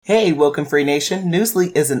Hey, Welcome Free Nation.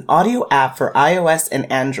 Newsly is an audio app for iOS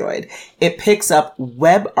and Android. It picks up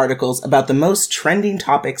web articles about the most trending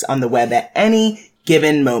topics on the web at any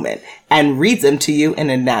given moment and reads them to you in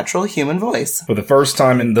a natural human voice. For the first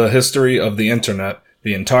time in the history of the internet,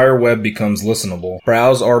 the entire web becomes listenable.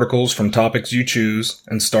 Browse articles from topics you choose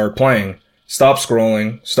and start playing. Stop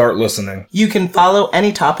scrolling, start listening. You can follow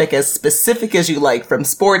any topic as specific as you like, from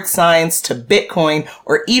sports, science to Bitcoin,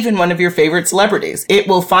 or even one of your favorite celebrities. It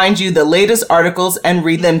will find you the latest articles and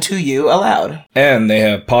read them to you aloud. And they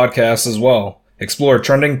have podcasts as well. Explore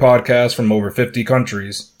trending podcasts from over 50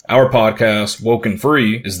 countries. Our podcast, Woken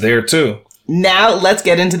Free, is there too. Now let's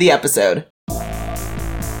get into the episode.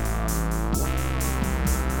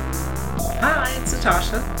 Hi, it's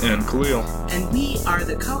Natasha. And Khalil. And we are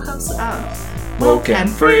the co-hosts of Woken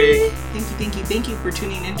Free. Thank you for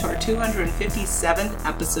tuning in to our 257th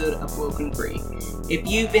episode of Woken Free. If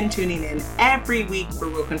you've been tuning in every week for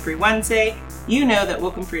Woken Free Wednesday, you know that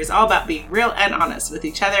Woken Free is all about being real and honest with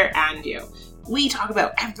each other and you. We talk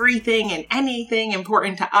about everything and anything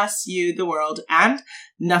important to us, you, the world, and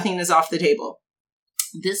nothing is off the table.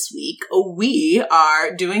 This week, we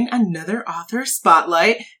are doing another author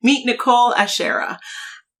spotlight. Meet Nicole Ashera.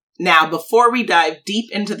 Now, before we dive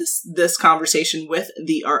deep into this conversation with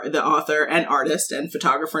the author and artist and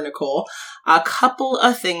photographer Nicole, a couple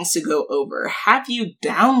of things to go over. Have you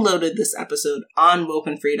downloaded this episode on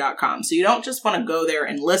wokenfree.com? So you don't just want to go there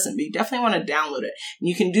and listen, but you definitely want to download it. And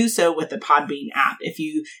you can do so with the Podbean app. If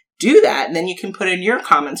you do that, then you can put in your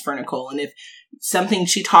comments for Nicole. And if something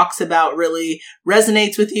she talks about really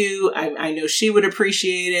resonates with you, I know she would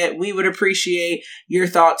appreciate it. We would appreciate your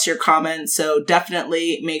thoughts, your comments. So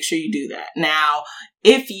definitely make sure you do that. Now,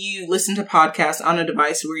 if you listen to podcasts on a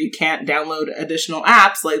device where you can't download additional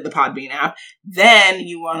apps like the Podbean app, then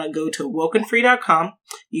you want to go to wokenfree.com.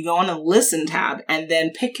 You go on the listen tab and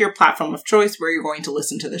then pick your platform of choice where you're going to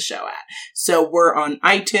listen to the show at. So we're on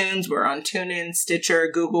iTunes, we're on TuneIn, Stitcher,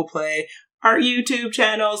 Google Play, our YouTube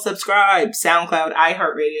channel, subscribe, SoundCloud,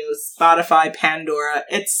 iHeartRadio, Spotify, Pandora.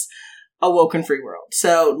 It's a Woken Free world.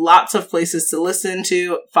 So lots of places to listen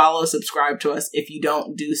to, follow, subscribe to us if you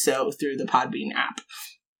don't do so through the Podbean app.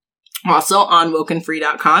 Also on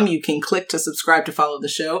wokenfree.com, you can click to subscribe to follow the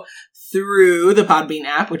show through the Podbean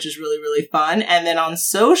app, which is really, really fun. And then on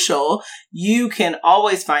social, you can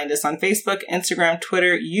always find us on Facebook, Instagram,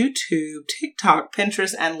 Twitter, YouTube, TikTok,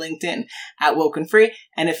 Pinterest, and LinkedIn at Woken Free.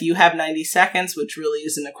 And if you have 90 seconds, which really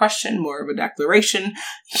isn't a question, more of a declaration,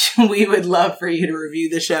 we would love for you to review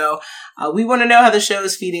the show. We want to know how the show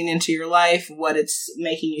is feeding into your life, what it's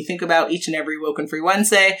making you think about each and every Woken Free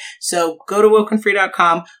Wednesday. So go to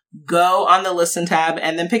wokenfree.com, go on the listen tab,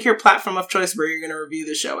 and then pick your platform of choice where you're going to review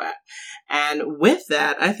the show at. And with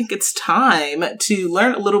that, I think it's time to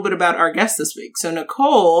learn a little bit about our guest this week. So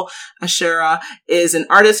Nicole Ashera is an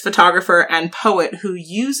artist, photographer, and poet who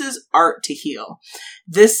uses art to heal.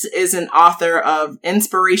 This is an author of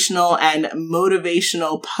inspirational and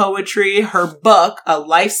motivational poetry. Her book, A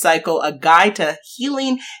Life Cycle, A Guide to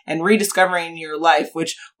Healing and Rediscovering Your Life,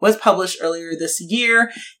 which was published earlier this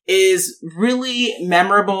year, is really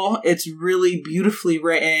memorable. It's really beautifully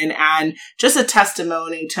written and just a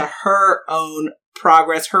testimony to her own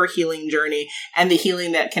progress, her healing journey, and the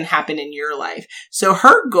healing that can happen in your life. So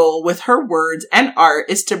her goal with her words and art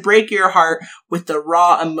is to break your heart with the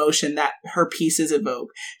raw emotion that her pieces evoke.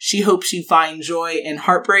 She hopes you find joy in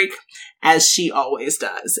heartbreak, as she always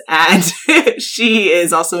does. And she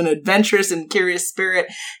is also an adventurous and curious spirit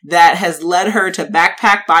that has led her to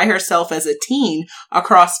backpack by herself as a teen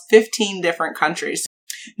across 15 different countries.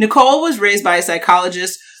 Nicole was raised by a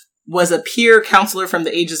psychologist, was a peer counselor from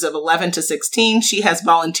the ages of 11 to 16. She has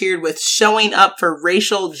volunteered with Showing Up for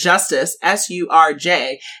Racial Justice,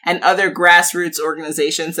 SURJ, and other grassroots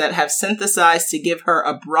organizations that have synthesized to give her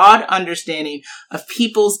a broad understanding of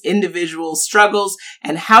people's individual struggles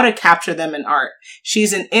and how to capture them in art.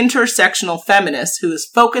 She's an intersectional feminist who is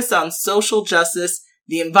focused on social justice,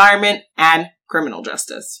 the environment, and criminal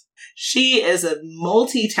justice. She is a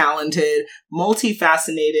multi-talented,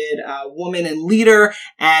 multi-fascinated woman and leader,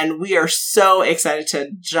 and we are so excited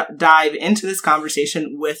to dive into this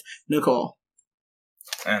conversation with Nicole.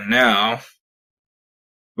 And now,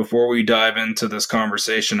 before we dive into this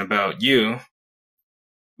conversation about you,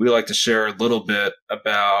 we like to share a little bit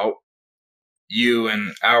about you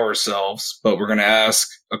and ourselves, but we're going to ask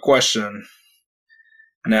a question.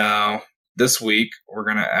 Now, this week, we're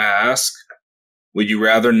going to ask, would you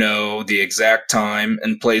rather know the exact time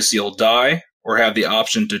and place you'll die, or have the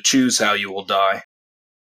option to choose how you will die?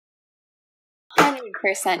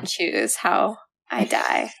 100% choose how I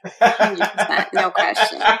die. 100%, no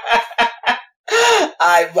question.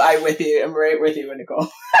 I'm with you. I'm right with you, Nicole.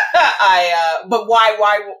 But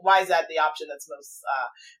why is that the option that's most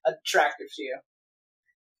attractive to you?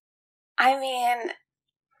 I mean,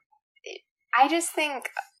 I just think,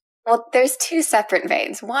 well, there's two separate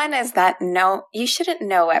veins. One is that you shouldn't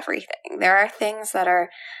know everything. There are things that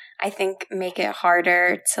I think make it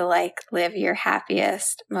harder to live your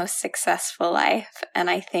happiest, most successful life. And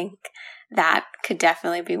I think that could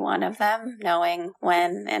definitely be one of them, knowing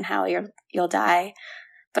when and how you'll die.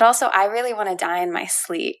 But also, I really want to die in my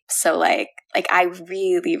sleep. So I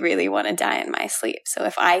really, really want to die in my sleep. So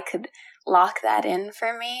if I could lock that in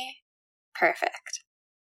for me, perfect.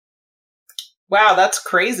 Wow, that's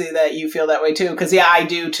crazy that you feel that way too. Because I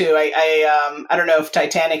do too. I don't know if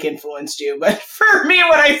Titanic influenced you, but for me,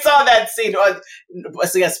 when I saw that scene,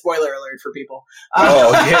 spoiler alert for people.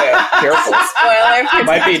 Oh yeah, careful. Spoiler for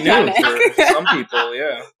might be new for some people.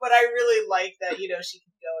 Yeah, but I really like that. She can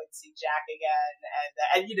go and see Jack again,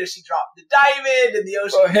 and she dropped the diamond in the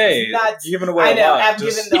ocean. Oh hey, nuts. You're giving away. I know. I'm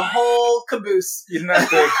giving the whole caboose. You don't have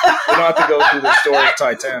to go through the story of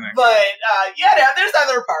Titanic. But there's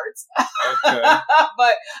other parts. Okay.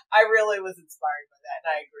 But I really was inspired by that,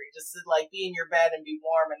 and I agree. Just to be in your bed and be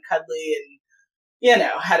warm and cuddly, and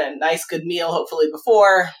had a nice, good meal, hopefully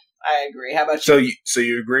before. I agree. How about you? So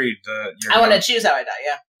you agreed that I want to choose how I die.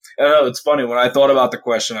 Yeah. I know, it's funny. When I thought about the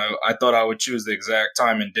question, I thought I would choose the exact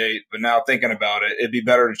time and date. But now thinking about it, it'd be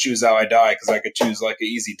better to choose how I die because I could choose an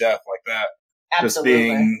easy death like that. Absolutely. Just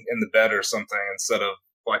being in the bed or something instead of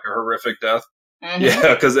a horrific death. Mm-hmm.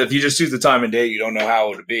 Yeah, because if you just choose the time and date, you don't know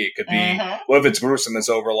how it would be. It could be, what if it's gruesome, it's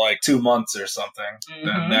over 2 months or something?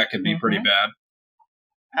 Then that could be pretty bad.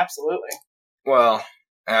 Absolutely. Well,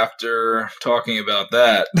 after talking about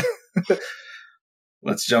that,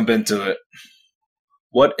 let's jump into it.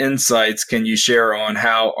 What insights can you share on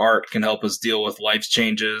how art can help us deal with life's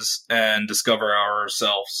changes and discover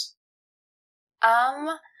ourselves?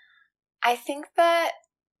 I think that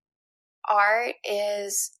art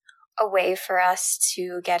is a way for us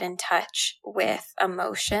to get in touch with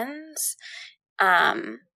emotions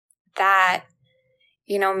that,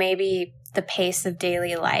 maybe the pace of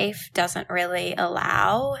daily life doesn't really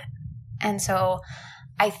allow. And so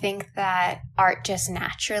I think that art just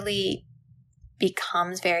naturally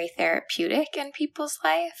becomes very therapeutic in people's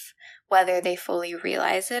life, whether they fully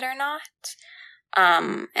realize it or not.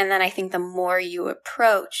 And then I think the more you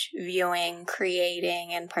approach viewing,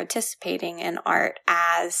 creating, and participating in art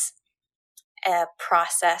as a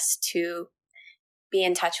process to be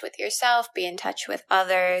in touch with yourself, be in touch with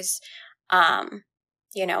others,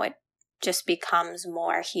 it just becomes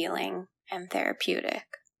more healing and therapeutic.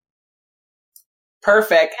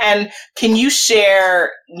 Perfect. And can you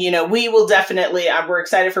share, we will definitely, we're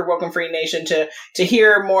excited for Woken Free Nation to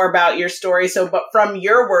hear more about your story. So, but from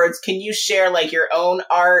your words, can you share your own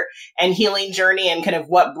art and healing journey and kind of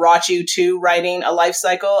what brought you to writing a life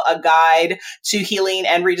cycle, a guide to healing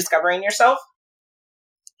and rediscovering yourself?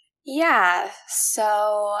 Yeah.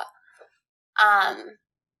 So,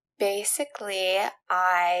 basically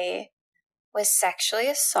I was sexually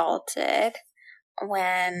assaulted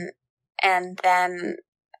and then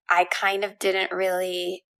I kind of didn't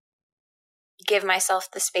really give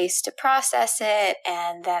myself the space to process it.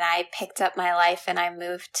 And then I picked up my life and I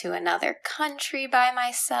moved to another country by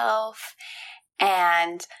myself.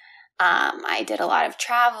 And I did a lot of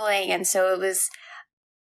traveling. And so it was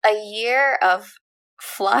a year of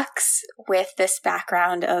flux with this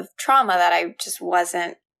background of trauma that I just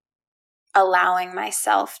wasn't allowing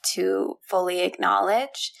myself to fully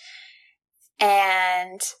acknowledge.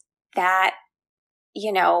 And that,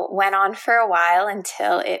 went on for a while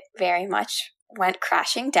until it very much went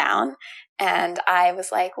crashing down. And I was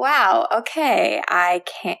like, wow, okay, I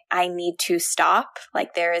need to stop.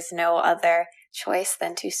 There is no other choice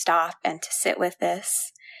than to stop and to sit with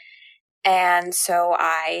this. And so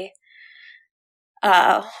I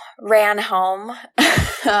ran home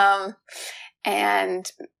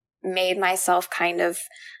and made myself kind of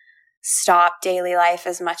stop daily life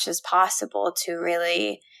as much as possible to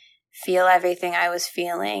really feel everything I was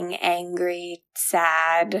feeling, angry,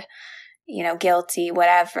 sad, guilty,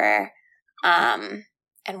 whatever, and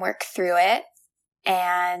work through it.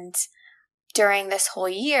 And during this whole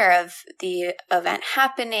year of the event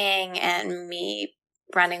happening and me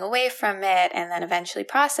running away from it and then eventually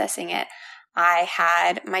processing it, I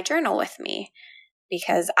had my journal with me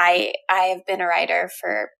because I have been a writer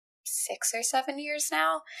for 6 or 7 years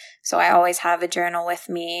now. So I always have a journal with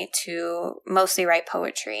me to mostly write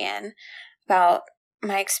poetry in about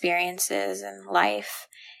my experiences in life.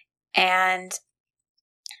 And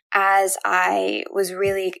as I was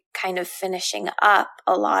really kind of finishing up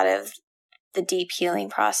a lot of the deep healing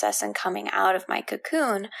process and coming out of my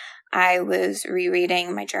cocoon, I was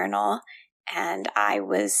rereading my journal and I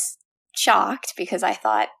was shocked because I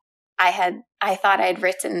thought I'd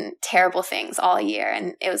written terrible things all year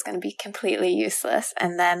and it was going to be completely useless.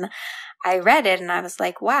 And then I read it and I was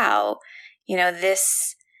like, wow,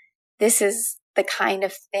 this is the kind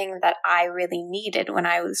of thing that I really needed when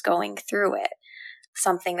I was going through it.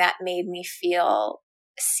 Something that made me feel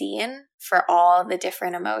seen for all the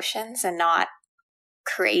different emotions and not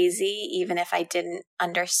crazy, even if I didn't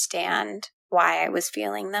understand why I was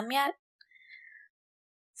feeling them yet.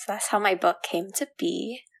 So that's how my book came to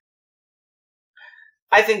be.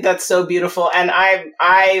 I think that's so beautiful. And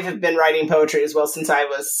I've been writing poetry as well since I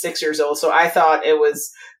was 6 years old. So I thought it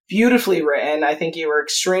was beautifully written. I think you were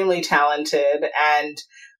extremely talented. And,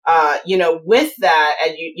 with that,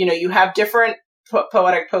 and you have different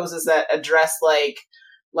poetic poses that address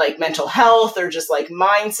like mental health or just like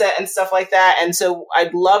mindset and stuff like that. And so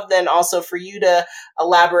I'd love then also for you to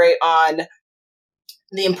elaborate on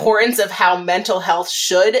the importance of how mental health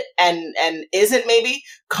should and isn't maybe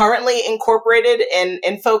currently incorporated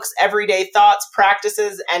in folks' everyday thoughts,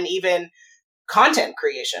 practices, and even content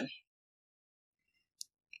creation.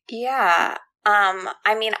 Yeah.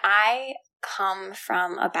 I come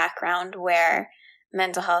from a background where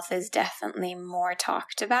mental health is definitely more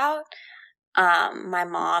talked about. My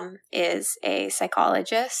mom is a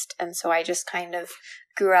psychologist, and so I just kind of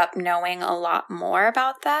grew up knowing a lot more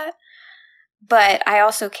about that. But I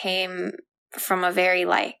also came from a very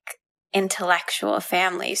intellectual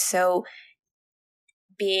family, so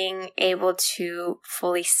being able to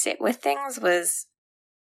fully sit with things was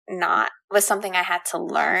something I had to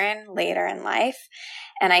learn later in life.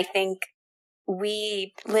 And I think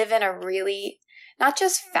we live in a really not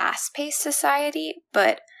just fast-paced society,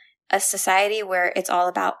 but a society where it's all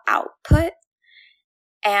about output.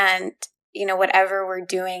 And, whatever we're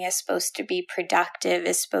doing is supposed to be productive,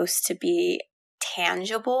 is supposed to be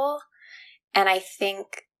tangible. And I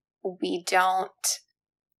think we don't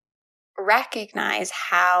recognize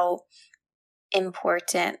how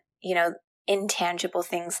important, intangible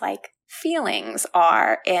things like feelings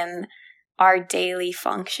are in our daily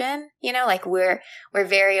function. We're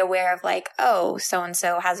very aware of oh,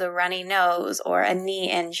 so-and-so has a runny nose or a knee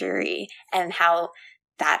injury and how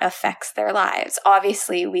that affects their lives.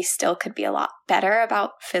 Obviously, we still could be a lot better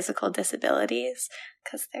about physical disabilities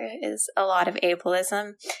because there is a lot of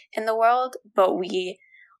ableism in the world, but we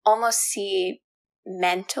almost see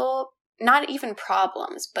mental, not even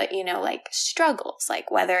problems, but, struggles,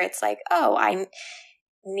 whether it's oh, I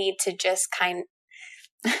need to just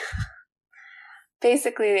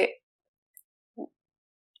basically,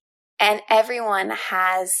 and everyone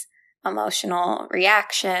has emotional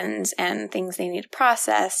reactions and things they need to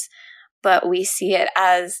process, but we see it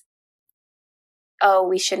as, oh,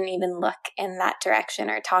 we shouldn't even look in that direction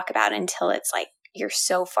or talk about it until it's you're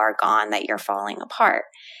so far gone that you're falling apart.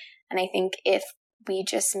 And I think if we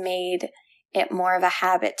just made it more of a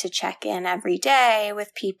habit to check in every day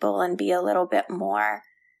with people and be a little bit more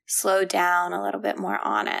slowed down, a little bit more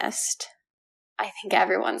honest, I think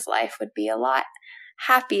everyone's life would be a lot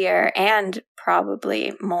happier and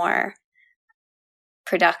probably more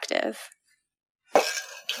productive.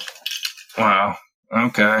 Wow.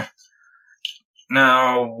 Okay.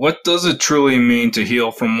 Now, what does it truly mean to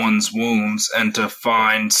heal from one's wounds and to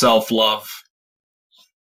find self-love?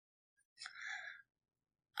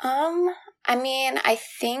 I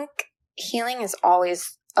think healing is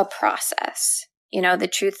always a process. The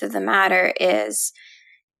truth of the matter is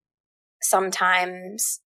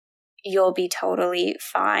sometimes you'll be totally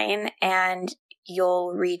fine and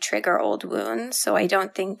you'll re-trigger old wounds. So I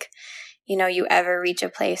don't think, you ever reach a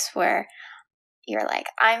place where you're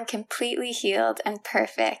I'm completely healed and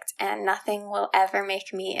perfect and nothing will ever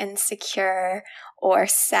make me insecure or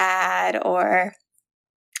sad or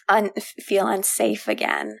feel unsafe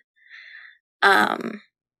again.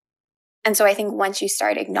 And so I think once you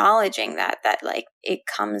start acknowledging that it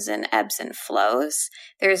comes in ebbs and flows,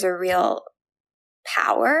 there's a real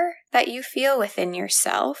power that you feel within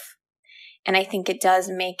yourself. And I think it does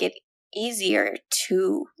make it easier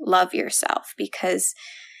to love yourself because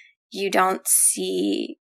you don't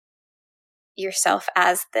see yourself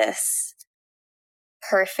as this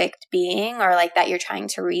perfect being or that you're trying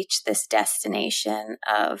to reach this destination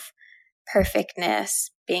of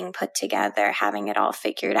perfectness, being put together, having it all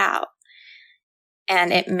figured out.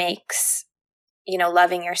 And it makes,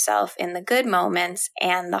 loving yourself in the good moments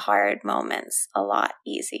and the hard moments a lot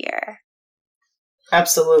easier.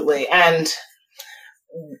 Absolutely. And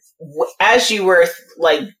as you were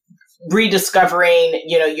rediscovering,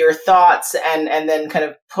 your thoughts and then kind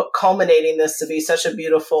of culminating this to be such a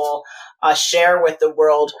beautiful share with the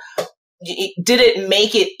world. Did it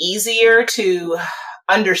make it easier to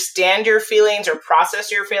understand your feelings or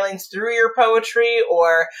process your feelings through your poetry,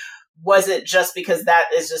 or was it just because that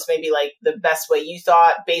is just maybe like the best way you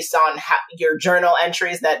thought based on your journal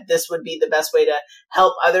entries that this would be the best way to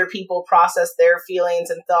help other people process their feelings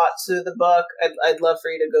and thoughts through the book? I'd love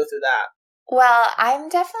for you to go through that. Well,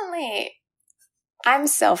 I'm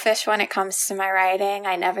selfish when it comes to my writing.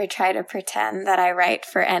 I never try to pretend that I write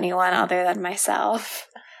for anyone other than myself.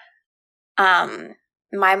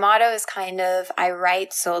 My motto is kind of, I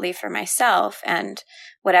write solely for myself and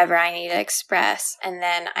whatever I need to express. And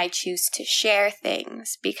then I choose to share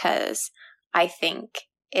things because I think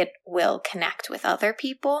it will connect with other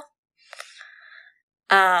people.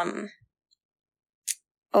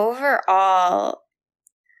 Overall,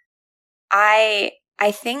 I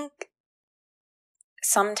think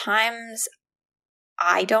sometimes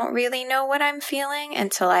I don't really know what I'm feeling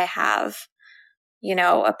until I have,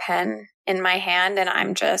 a pen in my hand and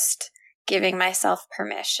I'm just giving myself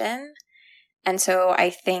permission. And so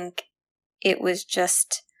I think it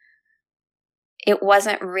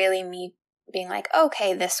wasn't really me being like,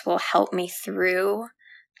 okay, this will help me through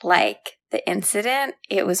like the incident.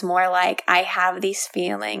 It was more like, I have these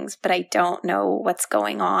feelings, but I don't know what's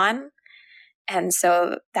going on. And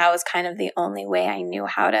so that was kind of the only way I knew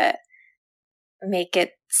how to make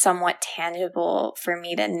it somewhat tangible for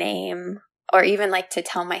me to name or even like to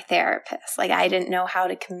tell my therapist. Like I didn't know how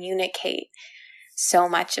to communicate so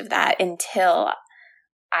much of that until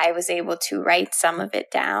I was able to write some of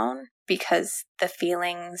it down because the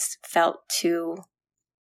feelings felt too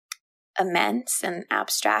immense and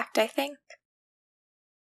abstract, I think.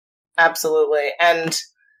 Absolutely. And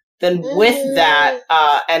then with that,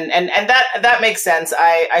 and that makes sense.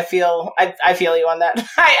 I feel you on that.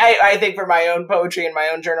 I think for my own poetry and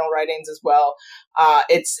my own journal writings as well,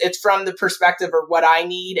 it's from the perspective of what I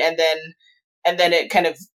need, and then it kind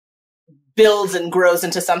of builds and grows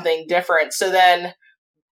into something different. So then,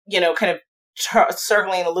 kind of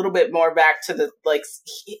circling a little bit more back to the, like,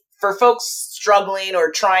 for folks struggling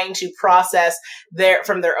or trying to process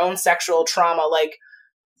from their own sexual trauma, like,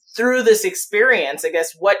 through this experience, I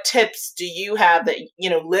guess, what tips do you have that,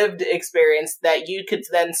 lived experience that you could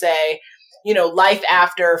then say, life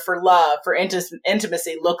after for love, for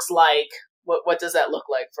intimacy looks like? What does that look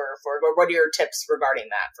like for what are your tips regarding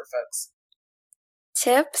that for folks?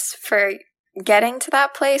 Tips for getting to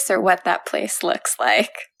that place or what that place looks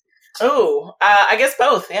like? Oh, I guess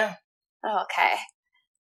both. Yeah. Okay.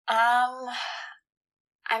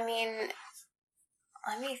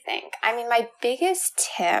 Let me think. My biggest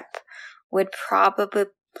tip would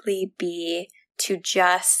probably be to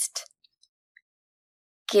just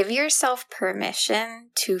give yourself permission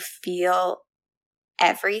to feel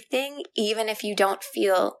everything, even if you don't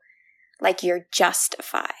feel like you're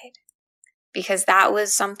justified. Because that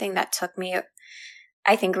was something that took me,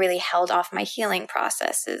 I think, really held off my healing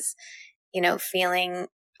processes. Feeling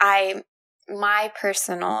my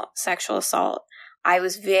personal sexual assault, I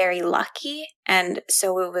was very lucky, and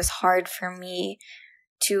so it was hard for me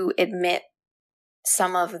to admit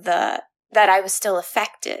that I was still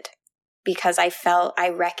affected because I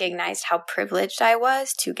recognized how privileged I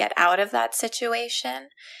was to get out of that situation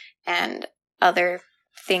and other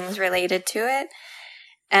things related to it.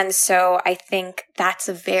 And so I think that's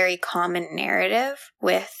a very common narrative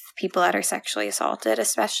with people that are sexually assaulted,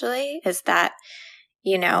 especially, is that,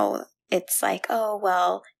 it's like, oh,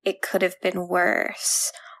 well, it could have been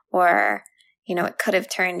worse, or, it could have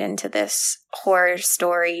turned into this horror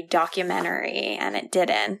story documentary, and it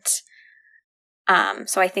didn't.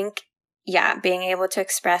 So I think, being able to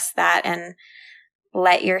express that and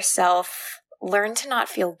let yourself learn to not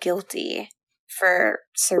feel guilty for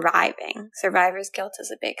surviving. Survivor's guilt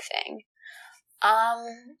is a big thing.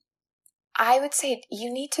 I would say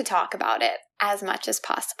you need to talk about it as much as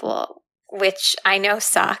possible, which I know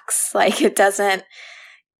sucks. Like, it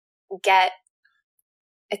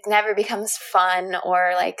never becomes fun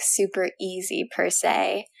or like super easy per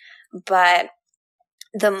se, but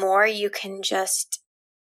the more you can just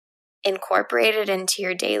incorporate it into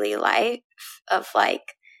your daily life of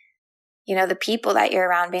like, the people that you're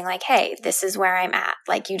around being like, hey, this is where I'm at.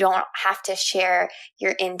 Like, you don't have to share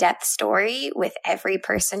your in-depth story with every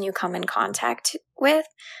person you come in contact with,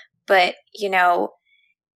 but,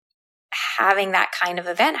 having that kind of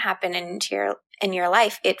event happen in your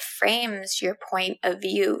life, it frames your point of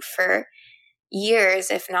view for years,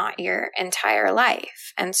 if not your entire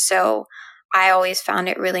life. And so I always found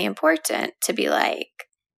it really important to be like,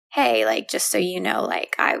 hey, like, just so you know,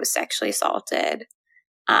 like, I was sexually assaulted.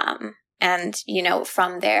 And, you know,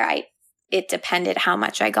 from there, it depended how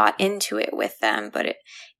much I got into it with them, but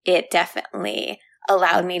it definitely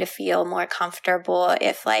allowed me to feel more comfortable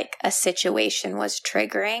if like a situation was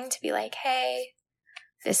triggering, to be like, hey,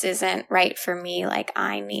 this isn't right for me. Like,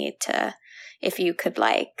 I need to, if you could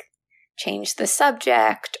like change the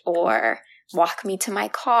subject or walk me to my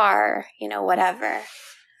car, you know, whatever.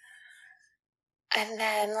 And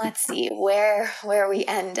then let's see where we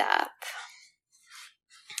end up.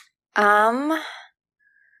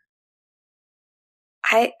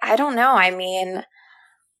 I don't know. I mean,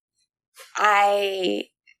 I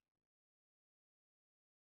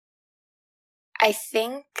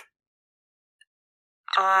think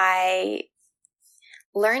I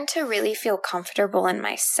learned to really feel comfortable in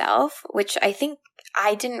myself, which I think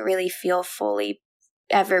I didn't really feel fully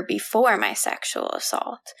ever before my sexual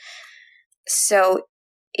assault. So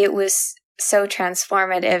it was so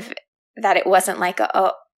transformative that it wasn't like,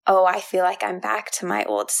 oh, I feel like I'm back to my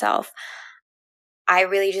old self. I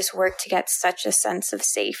really just worked to get such a sense of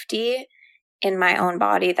safety in my own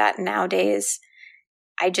body that nowadays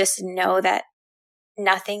I just know that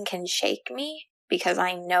nothing can shake me, because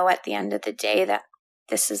I know at the end of the day that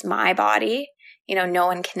this is my body. You know, no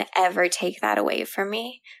one can ever take that away from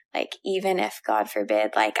me. Like, even if, God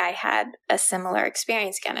forbid, like I had a similar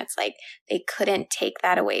experience again, it's like they couldn't take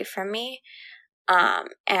that away from me.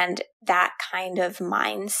 And that kind of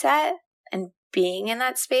mindset and being in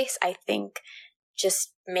that space, I think,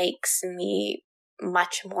 just makes me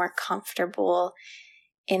much more comfortable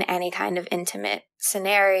in any kind of intimate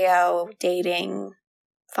scenario, dating,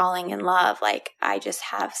 falling in love. Like, I just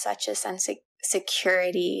have such a sense of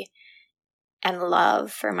security and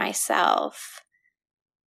love for myself,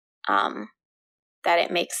 that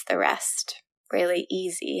it makes the rest really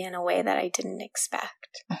easy in a way that I didn't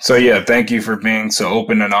expect. So yeah, thank you for being so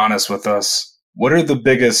open and honest with us. What are the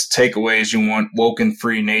biggest takeaways you want Woken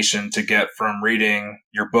Free Nation to get from reading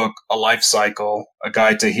your book, A Life Cycle, A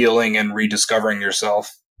Guide to Healing and Rediscovering Yourself?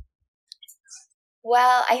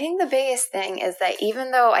 Well, I think the biggest thing is that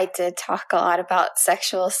even though I did talk a lot about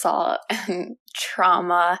sexual assault and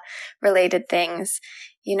trauma-related things,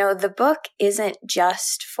 you know, the book isn't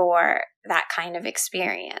just for that kind of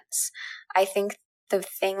experience. I think the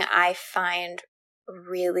thing I find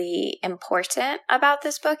really important about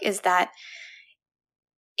this book is that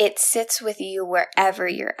it sits with you wherever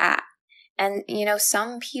you're at. And, you know,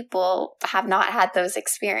 some people have not had those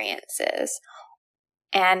experiences.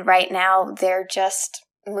 And right now they're just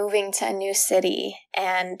moving to a new city,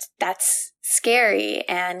 and that's scary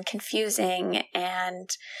and confusing, and,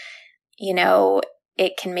 you know,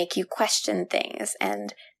 it can make you question things.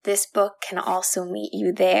 And this book can also meet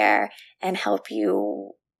you there and help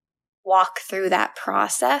you walk through that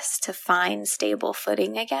process to find stable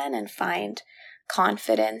footing again and find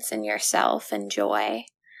confidence in yourself and joy.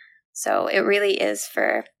 So it really is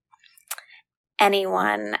for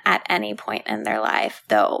anyone at any point in their life,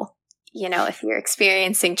 though, you know, if you're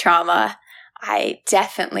experiencing trauma, I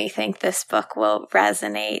definitely think this book will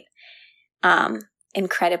resonate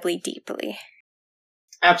incredibly deeply.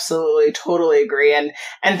 Absolutely, totally agree. And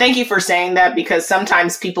thank you for saying that, because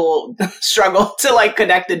sometimes people struggle to like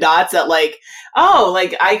connect the dots that like, oh,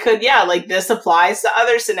 like I could, yeah, like this applies to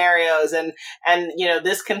other scenarios, and you know,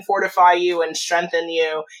 this can fortify you and strengthen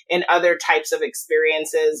you in other types of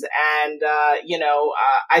experiences. And you know,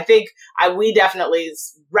 I think we definitely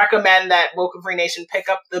recommend that Woken Free Nation pick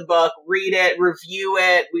up the book, read it, review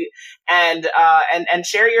it, and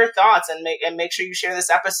share your thoughts, and make sure you share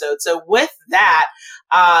this episode. So with that,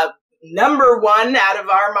 number one out of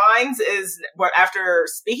our minds is, after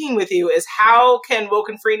speaking with you, is how can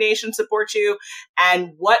Woken Free Nation support you,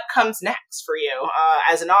 and what comes next for you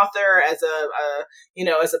as an author, as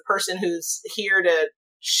as a person who's here to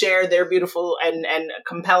share their beautiful and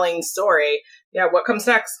compelling story. Yeah, what comes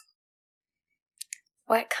next?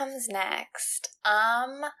 What comes next?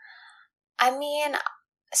 I mean,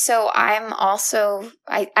 so I'm also,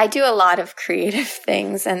 I do a lot of creative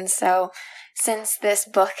things, and so since this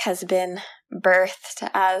book has been birthed,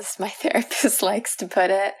 as my therapist likes to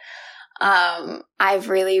put it, I've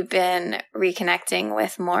really been reconnecting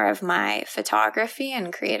with more of my photography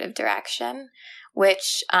and creative direction,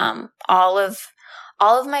 which all of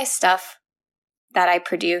my stuff that I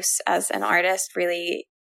produce as an artist really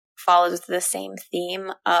follows the same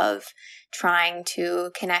theme of trying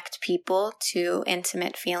to connect people to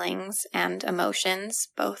intimate feelings and emotions,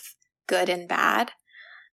 both good and bad.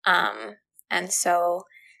 And so,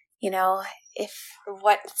 you know, if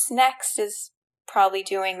what's next is probably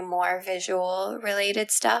doing more visual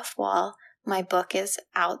related stuff while my book is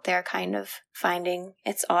out there kind of finding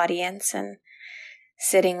its audience and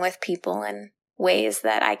sitting with people in ways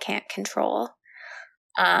that I can't control.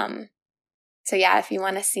 So yeah, if you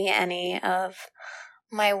want to see any of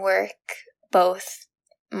my work, both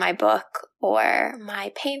my book or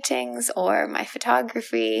my paintings or my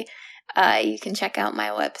photography, you can check out my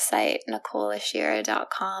website,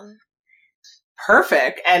 NicoleAshira.com.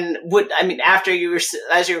 Perfect. And after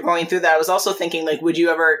as you were going through that, I was also thinking, like, would you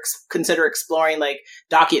ever consider exploring like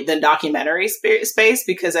the documentary space?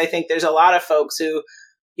 Because I think there's a lot of folks who,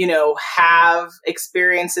 have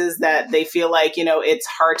experiences that they feel like, it's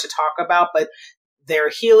hard to talk about, but they're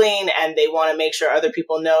healing and they want to make sure other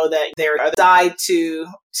people know that they're side to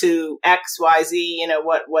X, Y, Z,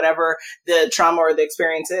 whatever the trauma or the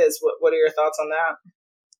experience is. What are your thoughts on that?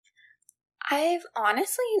 I've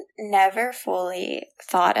honestly never fully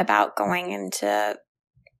thought about going into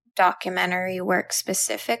documentary work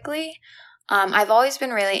specifically. I've always been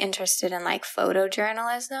really interested in like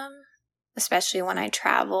photojournalism, especially when I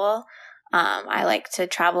travel. I like to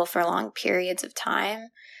travel for long periods of time.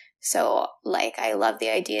 So like I love the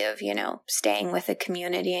idea of, staying with a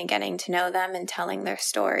community and getting to know them and telling their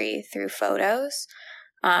story through photos.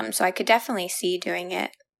 So I could definitely see doing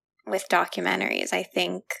it with documentaries. I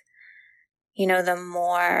think the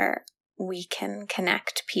more we can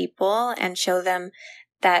connect people and show them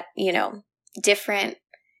that, different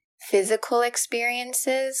physical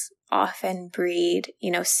experiences often breed,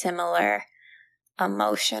 similar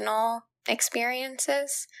emotional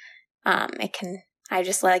experiences. I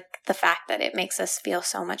just like the fact that it makes us feel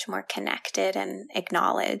so much more connected and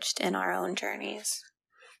acknowledged in our own journeys.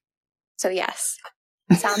 So yes,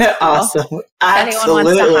 sounds cool. Awesome. If Absolutely. anyone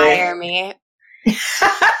wants to hire me.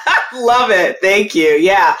 Love it. Thank you.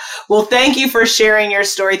 Yeah. Well, thank you for sharing your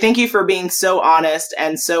story. Thank you for being so honest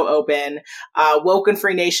and so open. Woke and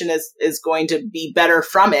Free Nation is going to be better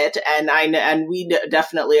from it. And we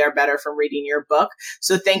definitely are better from reading your book.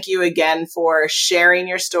 So thank you again for sharing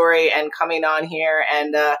your story and coming on here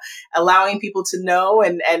and allowing people to know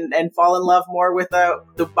and fall in love more with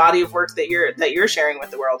the body of work that you're sharing with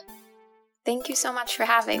the world. Thank you so much for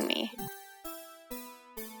having me.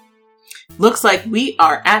 Looks like we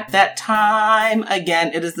are at that time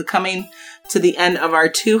again. It is coming to the end of our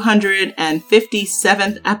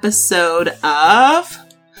 257th episode of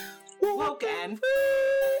Woke and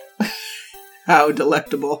Free. How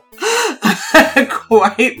delectable.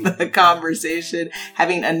 Quite the conversation.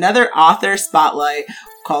 Having another author spotlight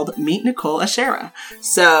called Meet Nicole Ashira.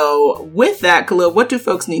 So with that, Khalil, what do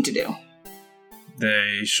folks need to do?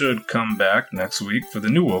 They should come back next week for the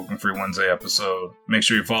new Woke and Free Wednesday episode. Make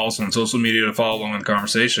sure you follow us on social media to follow along in the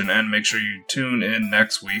conversation, and make sure you tune in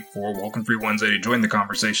next week for Woke and Free Wednesday to join the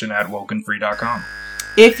conversation at wokeandfree.com.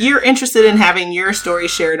 If you're interested in having your story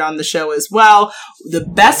shared on the show as well, the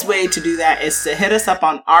best way to do that is to hit us up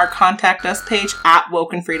on our Contact Us page at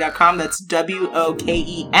wokeandfree.com. That's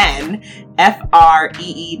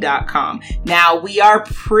WOKENFREE.com. Now, we are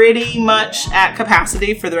pretty much at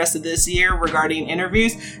capacity for the rest of this year regarding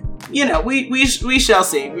interviews. We shall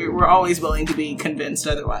see. We're always willing to be convinced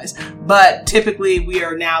otherwise. But typically, we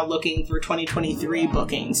are now looking for 2023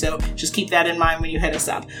 bookings. So just keep that in mind when you hit us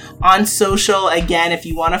up. On social, again, if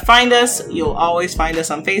you want to find us, you'll always find us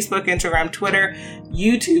on Facebook, Instagram, Twitter,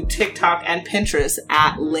 YouTube, TikTok, and Pinterest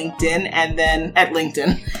at LinkedIn, and then at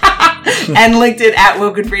LinkedIn. and LinkedIn at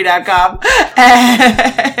wokeandfree.com.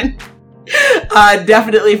 And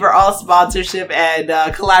definitely for all sponsorship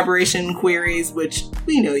and collaboration queries, which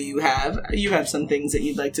we know you have some things that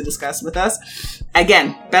you'd like to discuss with us.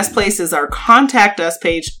 Again, best place is our Contact Us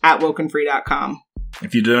page at wokeandfree.com.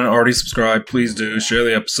 If you didn't already subscribe, please do. Share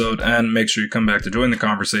the episode and make sure you come back to join the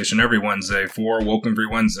conversation every Wednesday for Woke and Free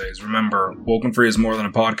Wednesdays. Remember, Woke and Free is more than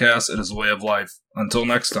a podcast. It is a way of life. Until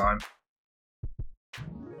next time.